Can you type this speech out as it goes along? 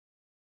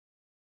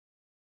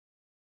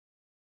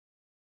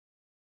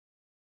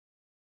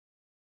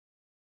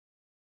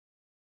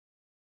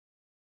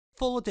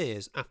4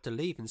 days after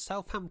leaving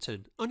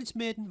Southampton on its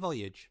maiden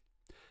voyage,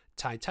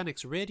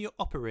 Titanic's radio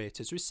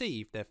operators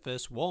received their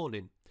first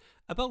warning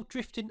about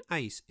drifting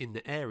ice in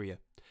the area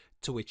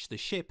to which the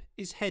ship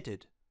is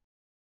headed.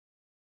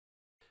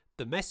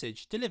 The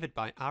message, delivered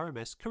by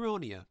RMS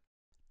Coronia,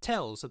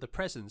 tells of the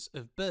presence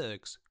of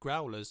bergs,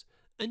 growlers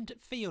and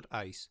field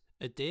ice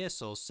a day or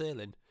so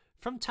sailing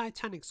from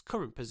Titanic's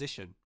current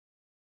position.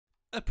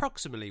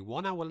 Approximately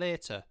 1 hour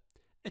later,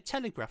 a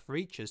telegraph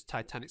reaches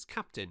Titanic's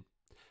captain,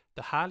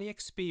 the highly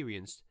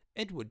experienced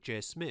Edward J.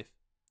 Smith,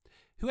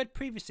 who had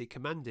previously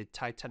commanded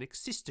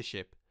Titanic's sister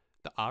ship,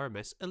 the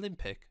RMS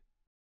Olympic.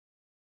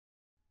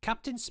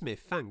 Captain Smith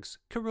thanks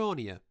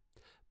Coronia,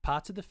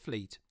 part of the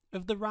fleet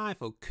of the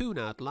rival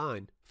Cunard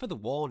Line, for the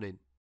warning.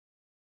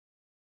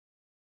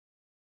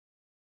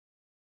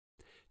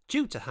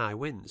 Due to high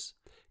winds,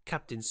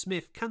 Captain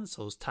Smith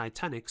cancels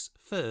Titanic's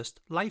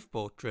first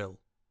lifeboat drill.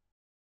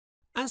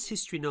 As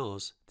history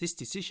knows, this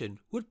decision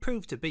would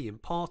prove to be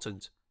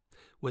important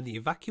when the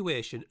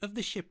evacuation of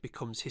the ship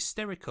becomes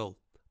hysterical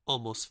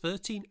almost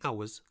 13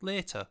 hours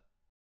later.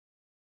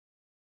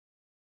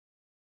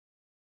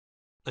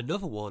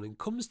 Another warning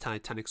comes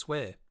Titanic's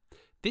way,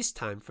 this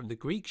time from the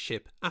Greek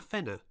ship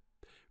Athenai,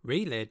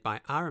 relayed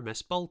by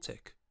RMS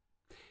Baltic.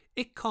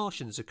 It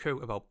cautions the crew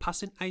about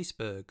passing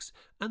icebergs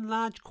and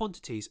large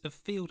quantities of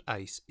field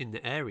ice in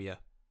the area.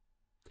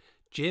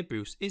 J.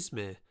 Bruce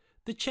Ismay,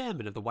 the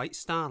chairman of the White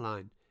Star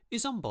Line,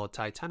 is on board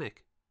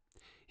Titanic.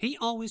 He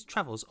always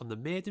travels on the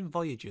maiden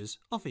voyages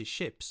of his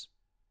ships.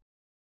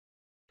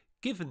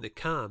 Given the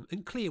calm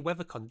and clear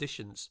weather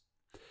conditions,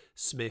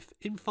 Smith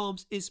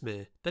informs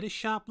Ismay that a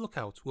sharp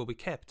lookout will be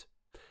kept,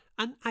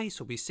 and ice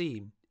will be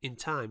seen in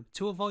time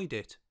to avoid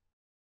it.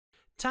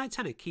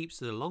 Titanic keeps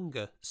to the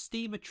longer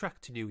steamer track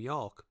to New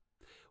York,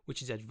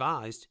 which is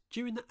advised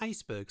during the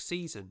iceberg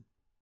season.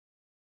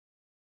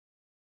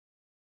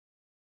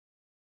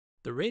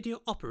 The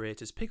radio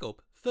operators pick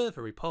up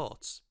further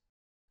reports,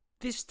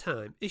 this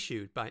time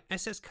issued by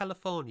SS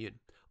Californian,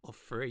 of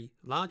 3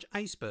 large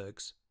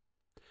icebergs.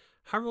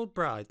 Harold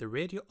Bride, the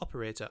radio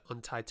operator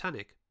on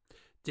Titanic,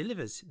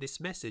 delivers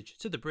this message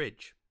to the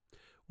bridge,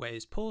 where it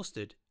is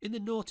posted in the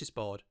notice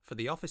board for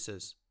the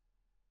officers.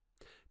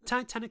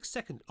 Titanic's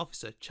second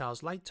officer,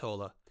 Charles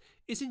Lightoller,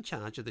 is in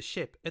charge of the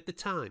ship at the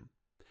time,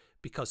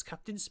 because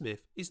Captain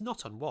Smith is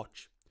not on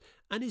watch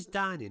and is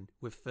dining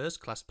with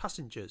first-class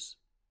passengers.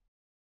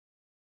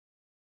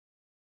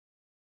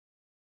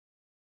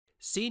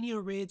 Senior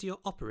radio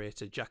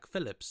operator Jack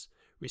Phillips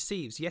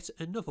receives yet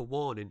another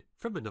warning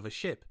from another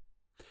ship,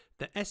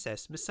 the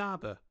SS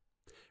Mesaba,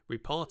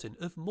 reporting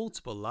of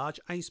multiple large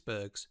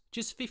icebergs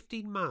just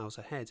 15 miles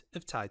ahead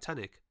of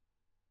Titanic.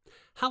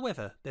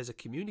 However, there's a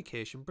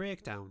communication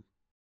breakdown.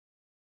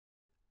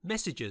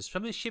 Messages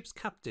from a ship's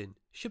captain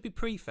should be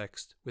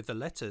prefixed with the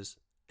letters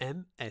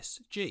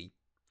MSG,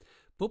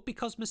 but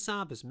because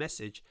Mesaba's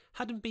message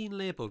hadn't been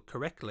labelled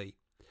correctly,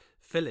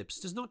 Phillips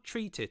does not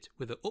treat it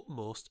with the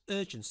utmost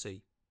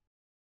urgency.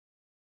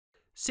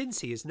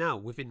 Since he is now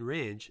within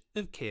range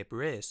of Cape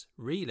Race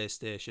relay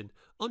station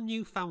on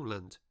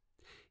Newfoundland,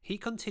 he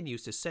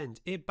continues to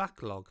send a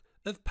backlog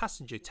of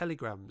passenger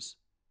telegrams.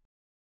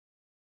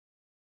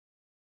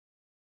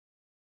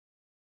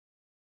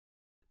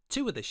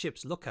 Two of the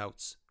ship's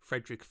lookouts,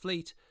 Frederick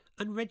Fleet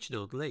and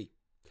Reginald Lee,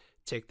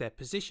 take their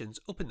positions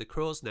up in the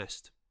crow's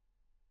nest.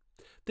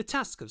 The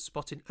task of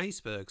spotting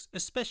icebergs,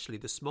 especially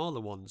the smaller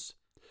ones,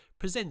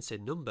 presents a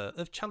number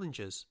of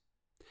challenges.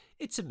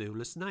 It's a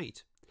moonless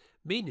night,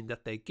 meaning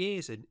that they're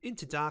gazing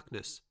into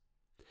darkness,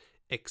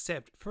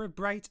 except for a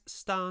bright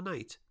star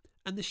night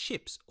and the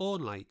ship's own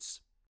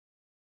lights.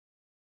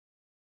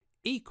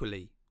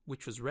 Equally,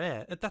 which was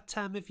rare at that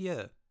time of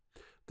year,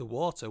 the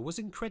water was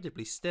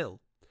incredibly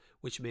still,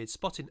 which made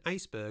spotting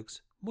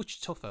icebergs much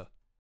tougher.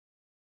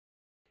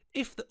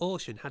 If the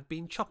ocean had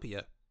been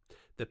choppier,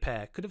 the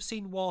pair could have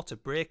seen water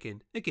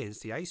breaking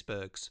against the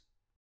icebergs.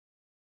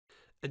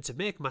 And to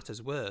make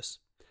matters worse,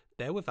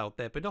 they're without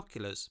their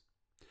binoculars,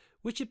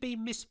 which had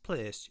been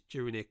misplaced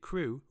during a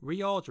crew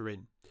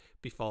reordering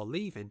before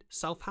leaving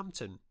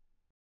Southampton.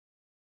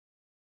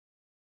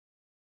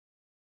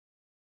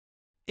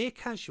 A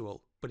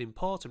casual but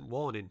important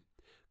warning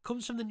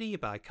comes from the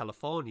nearby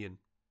Californian.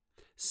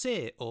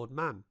 "Say, old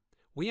man,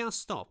 we are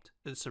stopped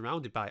and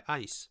surrounded by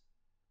ice."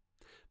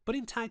 But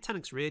in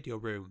Titanic's radio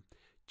room,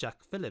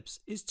 Jack Phillips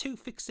is too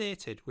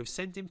fixated with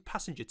sending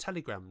passenger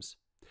telegrams,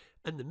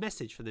 and the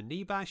message from the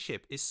nearby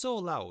ship is so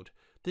loud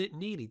that it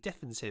nearly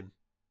deafens him.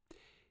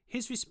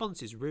 His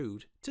response is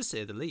rude, to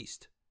say the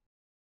least.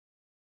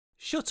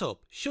 Shut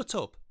up,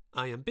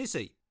 I am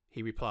busy,"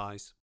 he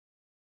replies.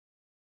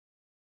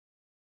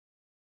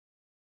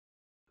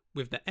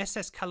 With the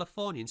SS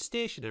Californian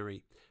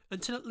stationary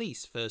until at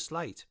least first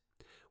light,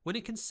 when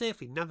it can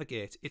safely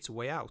navigate its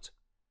way out,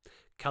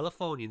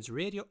 Californian's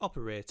radio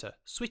operator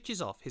switches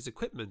off his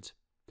equipment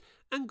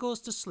and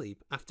goes to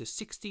sleep after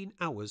 16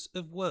 hours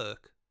of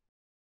work.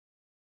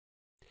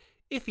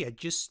 If he had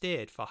just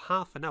stayed for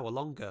half an hour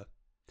longer,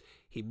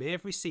 he may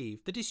have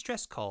received the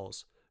distress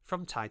calls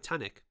from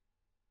Titanic.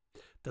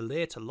 the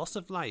later loss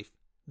of life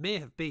may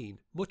have been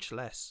much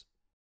less.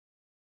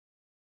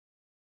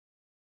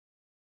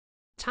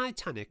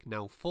 Titanic,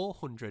 now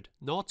 400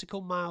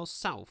 nautical miles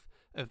south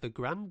of the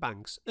Grand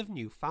Banks of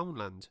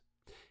Newfoundland,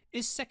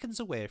 is seconds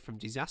away from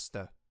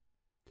disaster.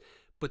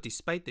 But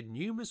despite the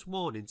numerous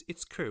warnings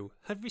its crew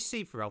have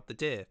received throughout the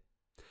day,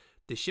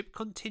 the ship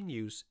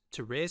continues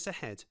to race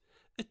ahead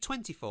at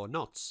 24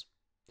 knots,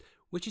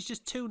 which is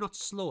just 2 knots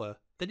slower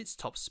than its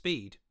top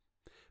speed,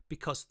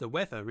 because the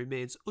weather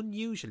remains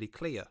unusually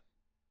clear.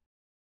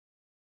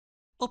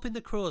 Up in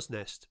the crow's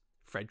nest,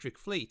 Frederick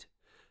Fleet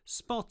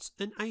spots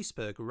an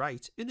iceberg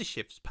right in the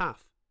ship's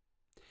path.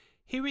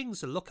 He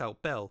rings the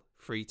lookout bell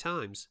 3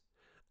 times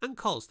and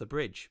calls the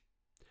bridge,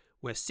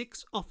 where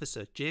 6th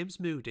Officer James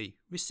Moody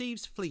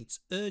receives Fleet's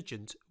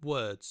urgent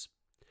words.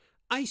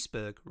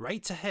 "Iceberg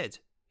right ahead,"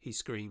 he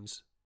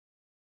screams.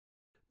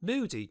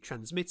 Moody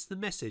transmits the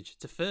message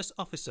to 1st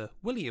Officer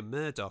William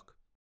Murdoch,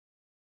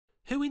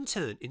 who in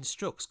turn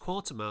instructs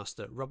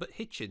Quartermaster Robert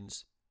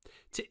Hitchens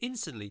to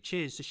instantly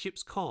change the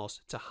ship's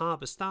course to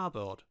harbour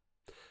starboard,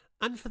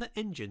 and for the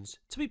engines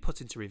to be put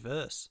into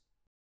reverse.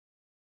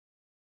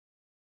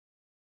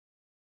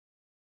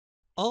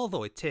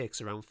 Although it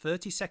takes around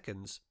 30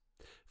 seconds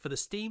for the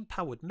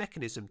steam-powered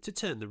mechanism to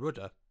turn the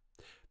rudder,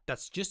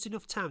 that's just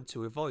enough time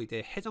to avoid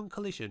a head-on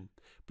collision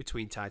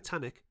between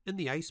Titanic and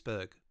the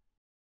iceberg.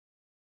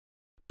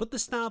 But the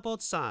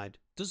starboard side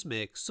does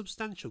make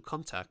substantial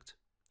contact,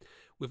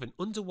 with an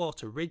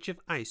underwater ridge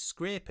of ice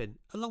scraping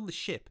along the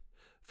ship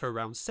for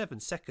around 7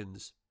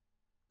 seconds.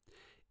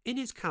 In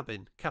his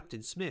cabin,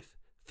 Captain Smith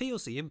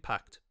feels the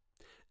impact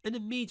and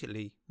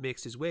immediately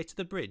makes his way to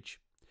the bridge,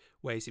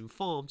 where he is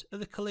informed of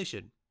the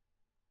collision.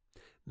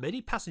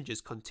 Many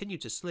passengers continue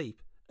to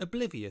sleep,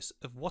 oblivious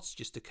of what's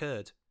just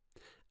occurred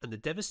and the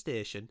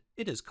devastation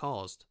it has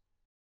caused.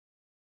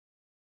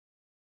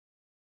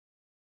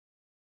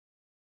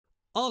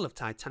 All of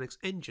Titanic's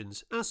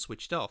engines are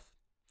switched off,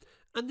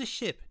 and the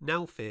ship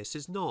now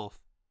faces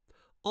north,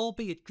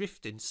 albeit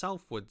drifting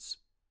southwards.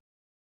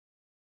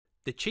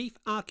 The chief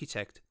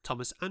architect,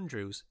 Thomas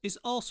Andrews, is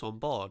also on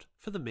board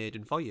for the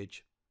maiden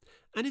voyage,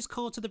 and is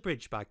called to the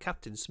bridge by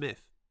Captain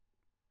Smith.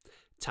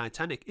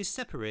 Titanic is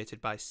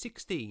separated by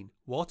 16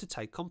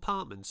 watertight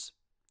compartments.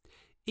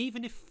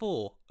 Even if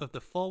 4 of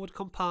the forward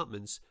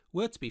compartments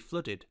were to be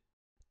flooded,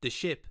 the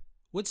ship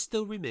would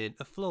still remain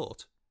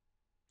afloat.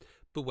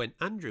 But when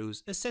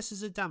Andrews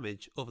assesses the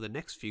damage over the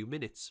next few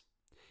minutes,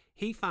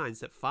 he finds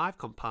that 5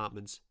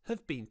 compartments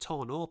have been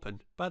torn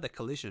open by the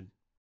collision.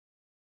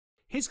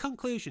 His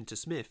conclusion to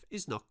Smith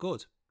is not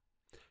good.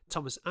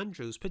 Thomas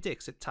Andrews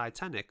predicts that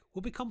Titanic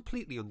will be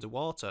completely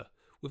underwater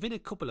within a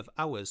couple of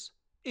hours,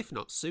 if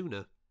not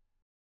sooner.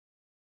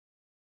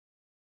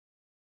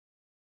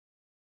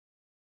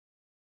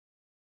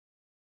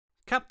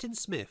 Captain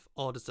Smith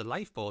orders the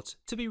lifeboats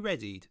to be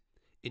readied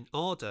in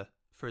order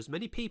for as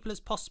many people as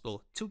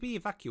possible to be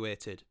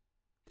evacuated.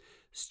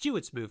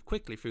 Stewards move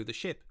quickly through the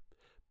ship,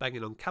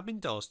 banging on cabin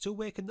doors to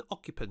awaken the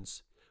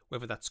occupants,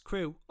 whether that's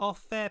crew or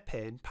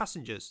fare-paying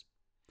passengers.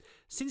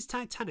 Since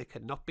Titanic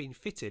had not been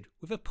fitted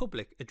with a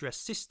public address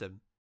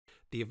system,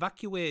 the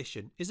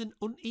evacuation is an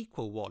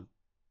unequal one.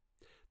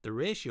 The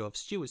ratio of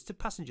stewards to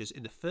passengers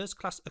in the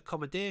first-class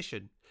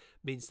accommodation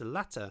means the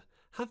latter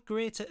have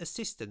greater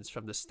assistance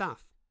from the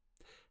staff,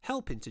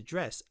 helping to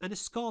dress and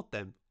escort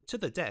them to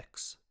the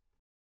decks.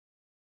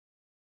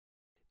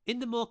 In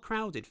the more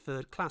crowded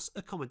third-class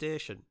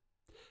accommodation,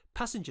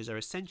 passengers are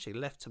essentially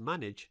left to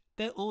manage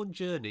their own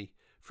journey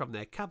from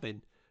their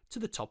cabin to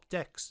the top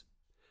decks,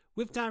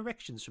 with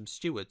directions from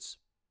stewards.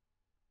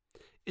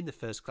 In the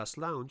first-class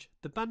lounge,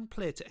 the band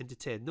play to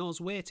entertain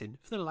those waiting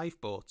for the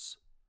lifeboats.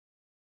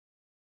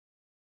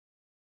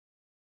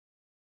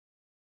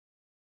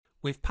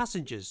 With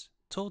passengers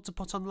told to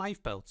put on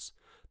lifebelts,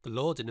 the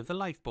loading of the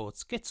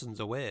lifeboats gets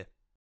underway.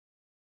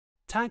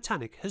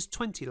 Titanic has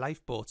 20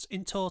 lifeboats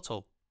in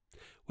total,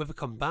 with a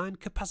combined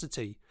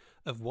capacity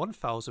of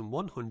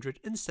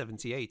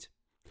 1,178,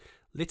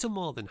 little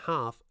more than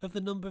half of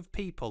the number of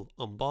people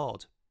on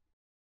board.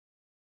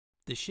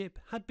 The ship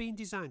had been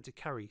designed to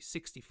carry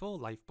 64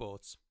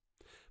 lifeboats,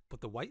 but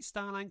the White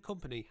Star Line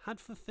Company had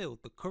fulfilled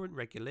the current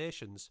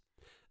regulations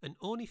and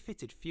only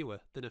fitted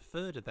fewer than a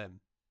third of them.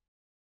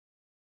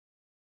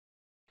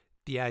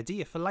 The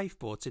idea for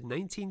lifeboats in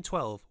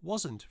 1912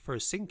 wasn't for a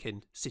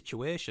sinking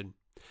situation,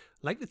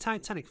 like the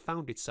Titanic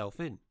found itself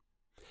in.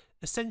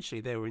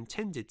 Essentially, they were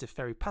intended to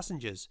ferry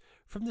passengers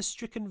from the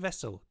stricken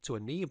vessel to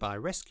a nearby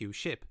rescue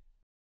ship.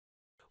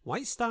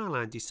 White Star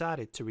Line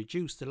decided to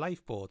reduce the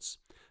lifeboats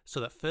so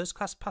that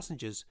first-class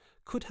passengers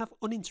could have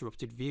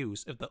uninterrupted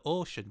views of the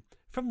ocean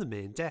from the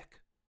main deck.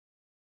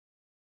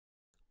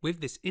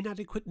 With this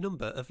inadequate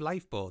number of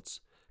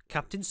lifeboats,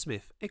 Captain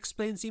Smith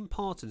explains the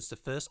importance to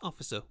First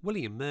Officer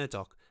William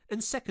Murdoch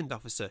and Second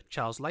Officer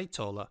Charles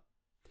Lightoller.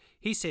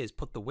 He says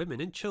put the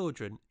women and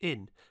children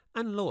in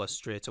and lower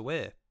straight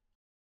away.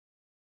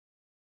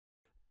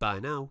 By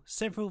now,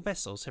 several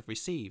vessels have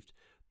received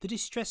the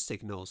distress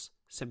signals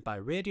sent by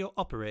radio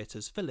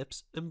operators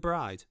Phillips and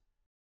Bride.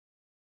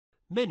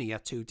 Many are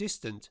too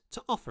distant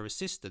to offer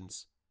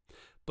assistance,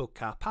 but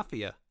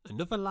Carpathia,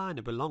 another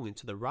liner belonging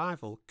to the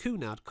rival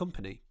Cunard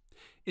Company,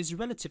 is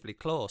relatively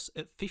close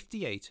at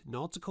 58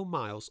 nautical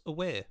miles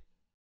away.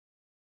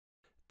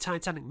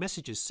 Titanic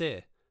messages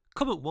say,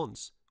 "Come at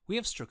once, we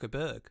have struck a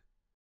berg."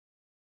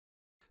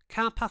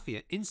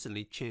 Carpathia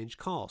instantly changed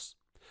course,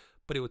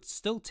 but it would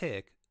still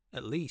take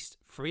at least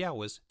 3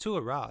 hours to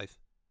arrive.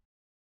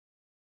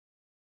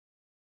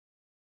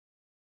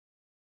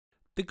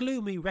 The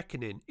gloomy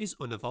reckoning is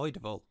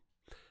unavoidable.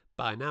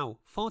 By now,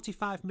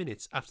 45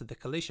 minutes after the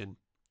collision,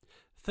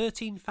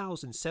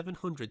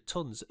 13,700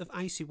 tons of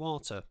icy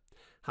water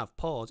have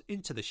poured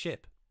into the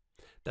ship,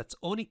 that's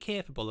only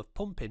capable of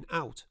pumping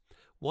out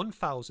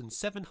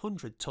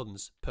 1,700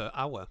 tons per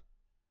hour.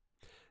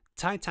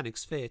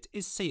 Titanic's fate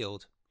is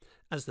sealed,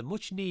 as the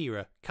much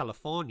nearer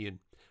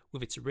Californian,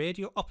 with its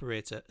radio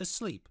operator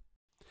asleep,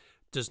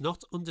 does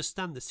not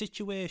understand the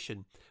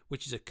situation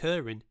which is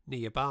occurring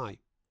nearby,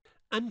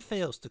 and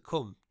fails to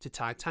come to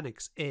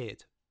Titanic's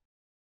aid.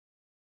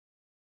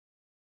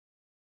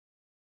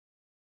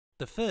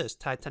 The first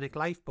Titanic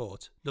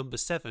lifeboat, number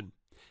 7,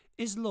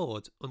 is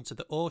lowered onto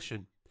the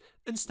ocean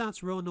and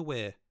starts rowing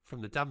away from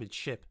the damaged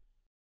ship.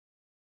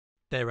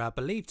 There are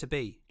believed to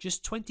be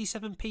just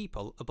 27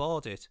 people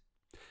aboard it,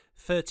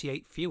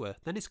 38 fewer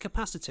than its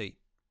capacity.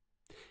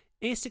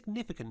 A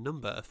significant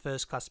number of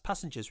first-class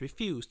passengers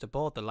refuse to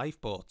board the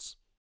lifeboats.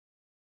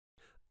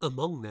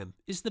 Among them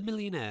is the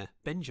millionaire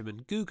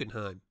Benjamin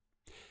Guggenheim,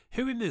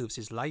 who removes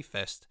his life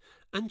vest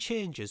and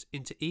changes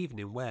into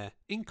evening wear,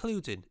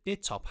 including a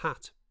top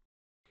hat.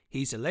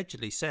 He's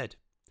allegedly said,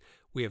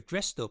 "We have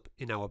dressed up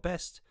in our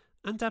best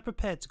and are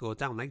prepared to go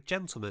down like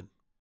gentlemen."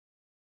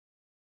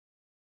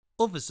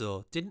 Others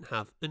though didn't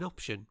have an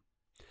option.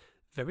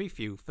 Very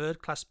few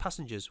third-class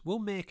passengers will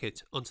make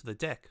it onto the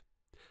deck,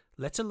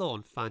 let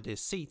alone find a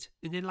seat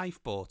in a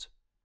lifeboat.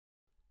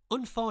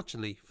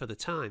 Unfortunately for the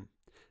time,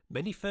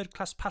 many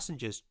third-class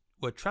passengers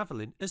were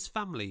travelling as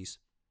families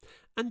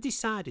and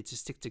decided to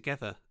stick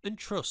together and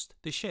trust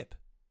the ship.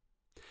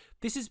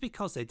 This is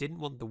because they didn't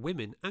want the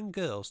women and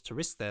girls to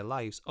risk their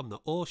lives on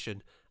the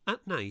ocean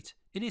at night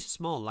in a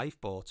small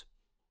lifeboat,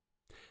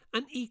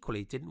 and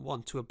equally didn't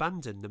want to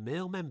abandon the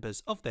male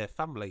members of their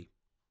family,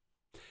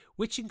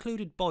 which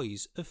included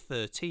boys of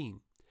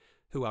 13,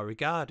 who are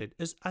regarded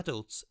as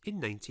adults in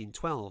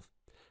 1912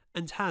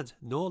 and had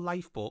no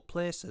lifeboat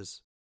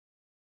places.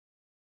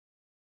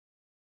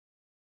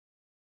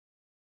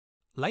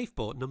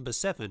 Lifeboat number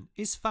 7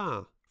 is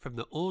far from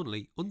the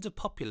only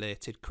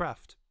underpopulated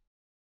craft.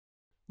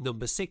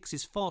 Number 6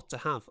 is thought to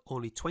have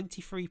only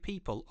 23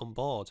 people on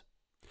board.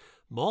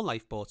 More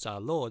lifeboats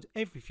are lowered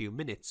every few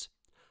minutes,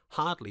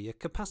 hardly at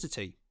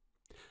capacity.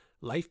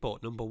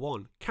 Lifeboat number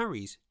 1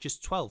 carries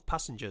just 12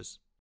 passengers.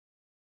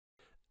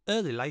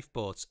 Early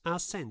lifeboats are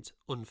sent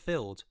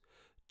unfilled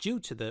due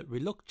to the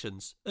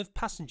reluctance of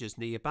passengers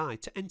nearby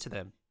to enter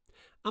them,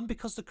 and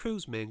because the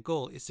crew's main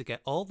goal is to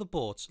get all the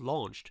boats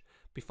launched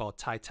before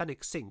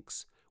Titanic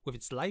sinks with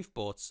its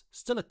lifeboats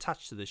still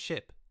attached to the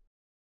ship.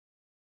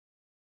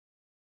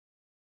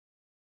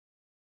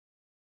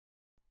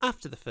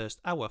 After the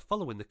first hour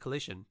following the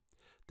collision,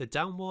 the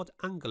downward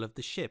angle of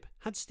the ship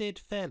had stayed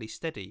fairly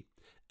steady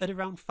at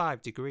around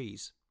 5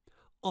 degrees,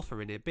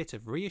 offering a bit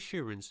of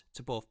reassurance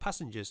to both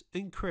passengers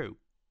and crew.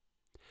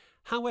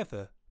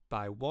 However,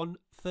 by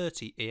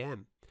 1:30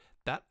 AM,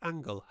 that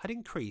angle had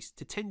increased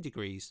to 10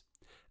 degrees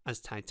as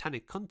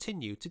Titanic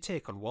continued to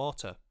take on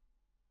water.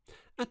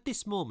 At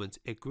this moment,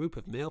 a group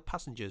of male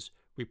passengers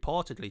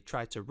reportedly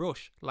tried to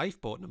rush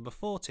lifeboat number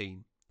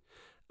 14,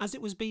 as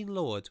it was being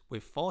lowered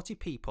with 40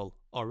 people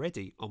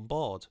already on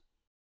board.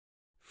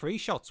 3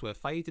 shots were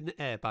fired in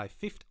the air by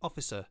 5th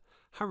Officer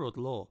Harold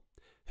Lowe,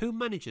 who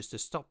manages to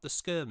stop the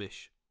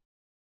skirmish.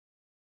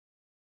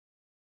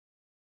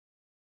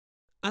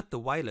 At the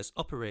wireless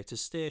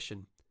operator's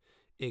station,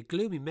 a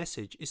gloomy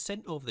message is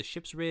sent over the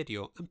ship's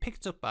radio and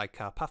picked up by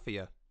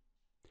Carpathia.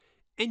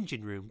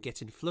 Engine room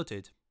getting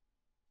flooded.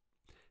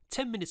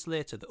 10 minutes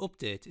later, the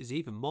update is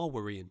even more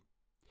worrying.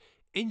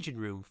 Engine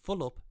room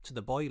full up to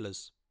the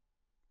boilers.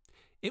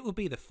 It will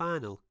be the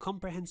final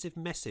comprehensive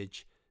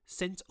message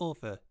sent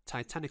over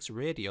Titanic's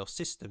radio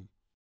system.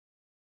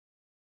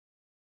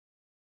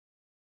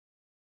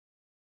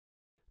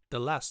 The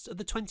last of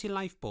the 20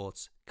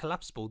 lifeboats,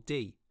 Collapsible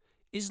D,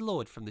 is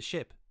lowered from the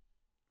ship.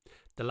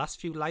 The last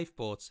few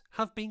lifeboats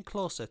have been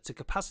closer to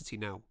capacity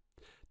now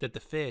that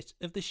the fate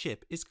of the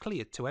ship is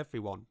clear to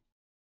everyone.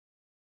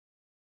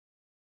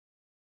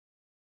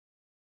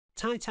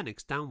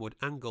 Titanic's downward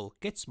angle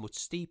gets much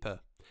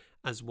steeper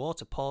as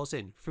water pours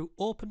in through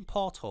open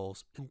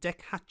portholes and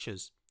deck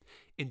hatches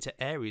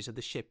into areas of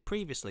the ship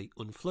previously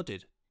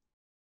unflooded.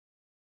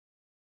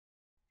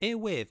 A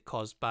wave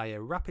caused by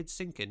a rapid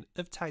sinking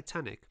of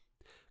Titanic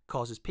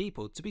causes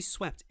people to be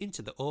swept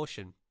into the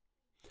ocean.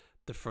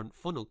 The front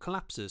funnel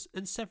collapses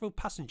and several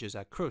passengers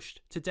are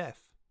crushed to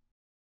death.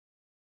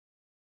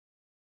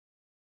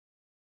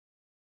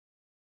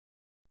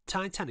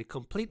 Titanic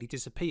completely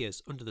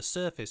disappears under the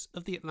surface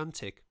of the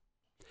Atlantic.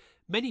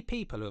 Many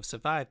people who have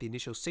survived the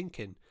initial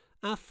sinking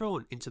are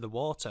thrown into the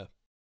water.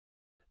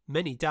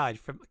 Many died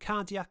from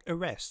cardiac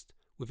arrest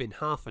within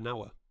half an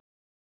hour.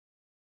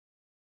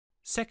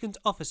 Second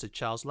Officer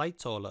Charles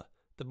Lightoller,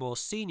 the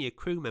most senior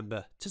crew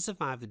member to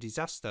survive the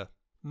disaster,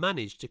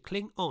 managed to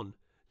cling on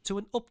to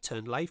an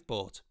upturned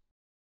lifeboat.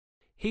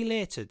 He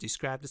later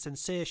described the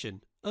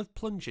sensation of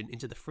plunging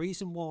into the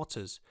freezing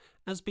waters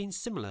as being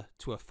similar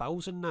to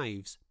 1,000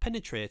 knives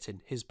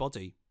penetrating his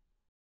body.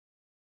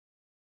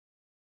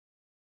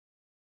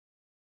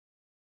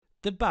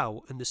 The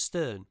bow and the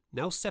stern,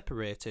 now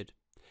separated,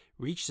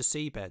 reached the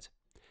seabed,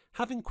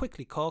 having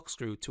quickly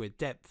corkscrewed to a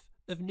depth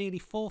of nearly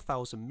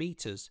 4,000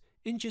 metres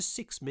in just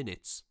 6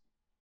 minutes.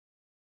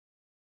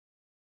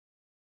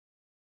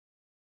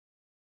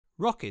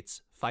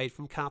 Rockets fired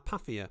from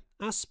Carpathia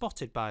are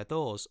spotted by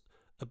those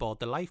aboard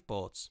the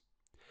lifeboats.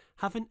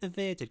 Having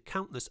evaded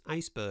countless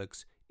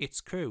icebergs,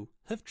 its crew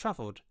have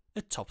travelled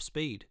at top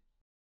speed.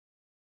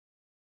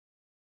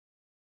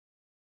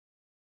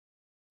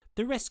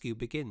 The rescue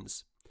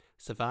begins.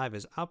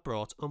 Survivors are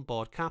brought on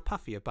board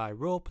Carpathia by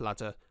rope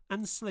ladder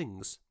and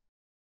slings.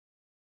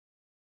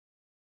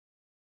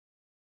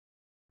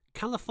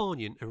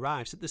 Californian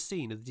arrives at the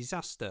scene of the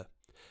disaster,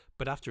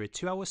 but after a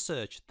 2-hour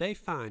search they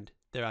find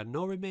there are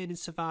no remaining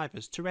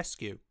survivors to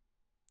rescue.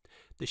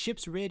 The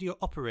ship's radio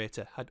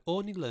operator had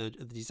only learned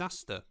of the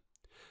disaster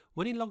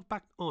when he logged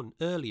back on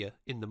earlier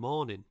in the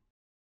morning.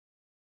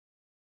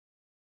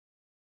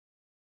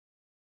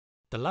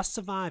 The last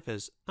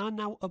survivors are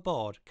now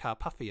aboard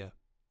Carpathia.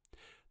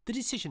 The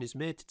decision is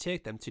made to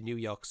take them to New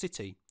York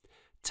City,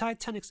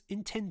 Titanic's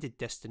intended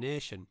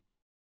destination.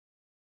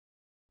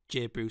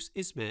 J. Bruce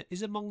Ismay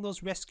is among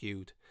those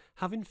rescued,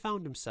 having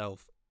found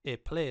himself a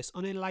place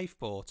on a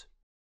lifeboat.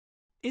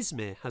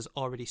 Ismay has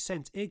already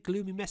sent a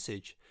gloomy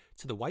message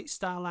to the White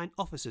Star Line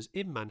officers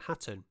in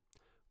Manhattan,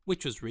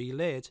 which was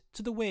relayed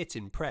to the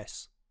waiting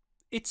press.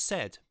 It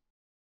said,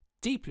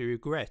 "Deeply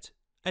regret,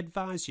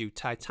 advise you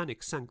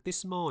Titanic sank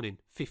this morning,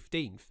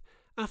 15th,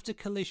 after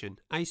collision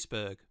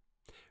iceberg,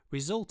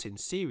 resulting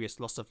serious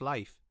loss of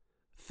life.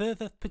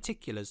 Further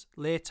particulars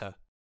later."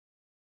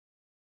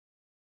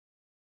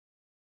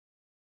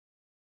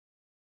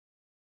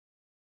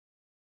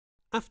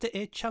 After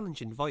a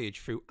challenging voyage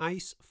through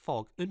ice,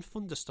 fog and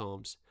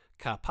thunderstorms,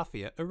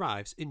 Carpathia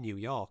arrives in New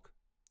York.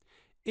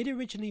 It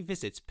originally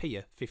visits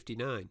Pier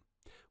 59,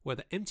 where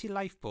the empty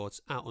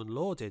lifeboats are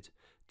unloaded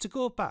to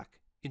go back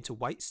into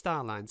White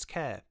Star Line's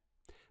care,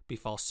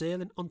 before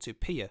sailing onto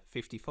Pier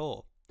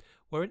 54,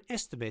 where an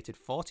estimated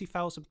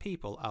 40,000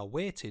 people are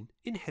waiting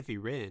in heavy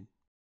rain.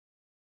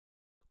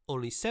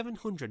 Only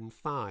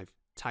 705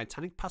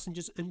 Titanic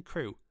passengers and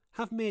crew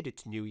have made it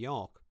to New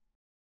York.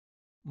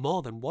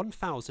 More than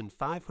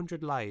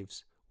 1,500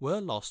 lives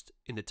were lost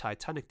in the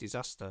Titanic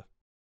disaster.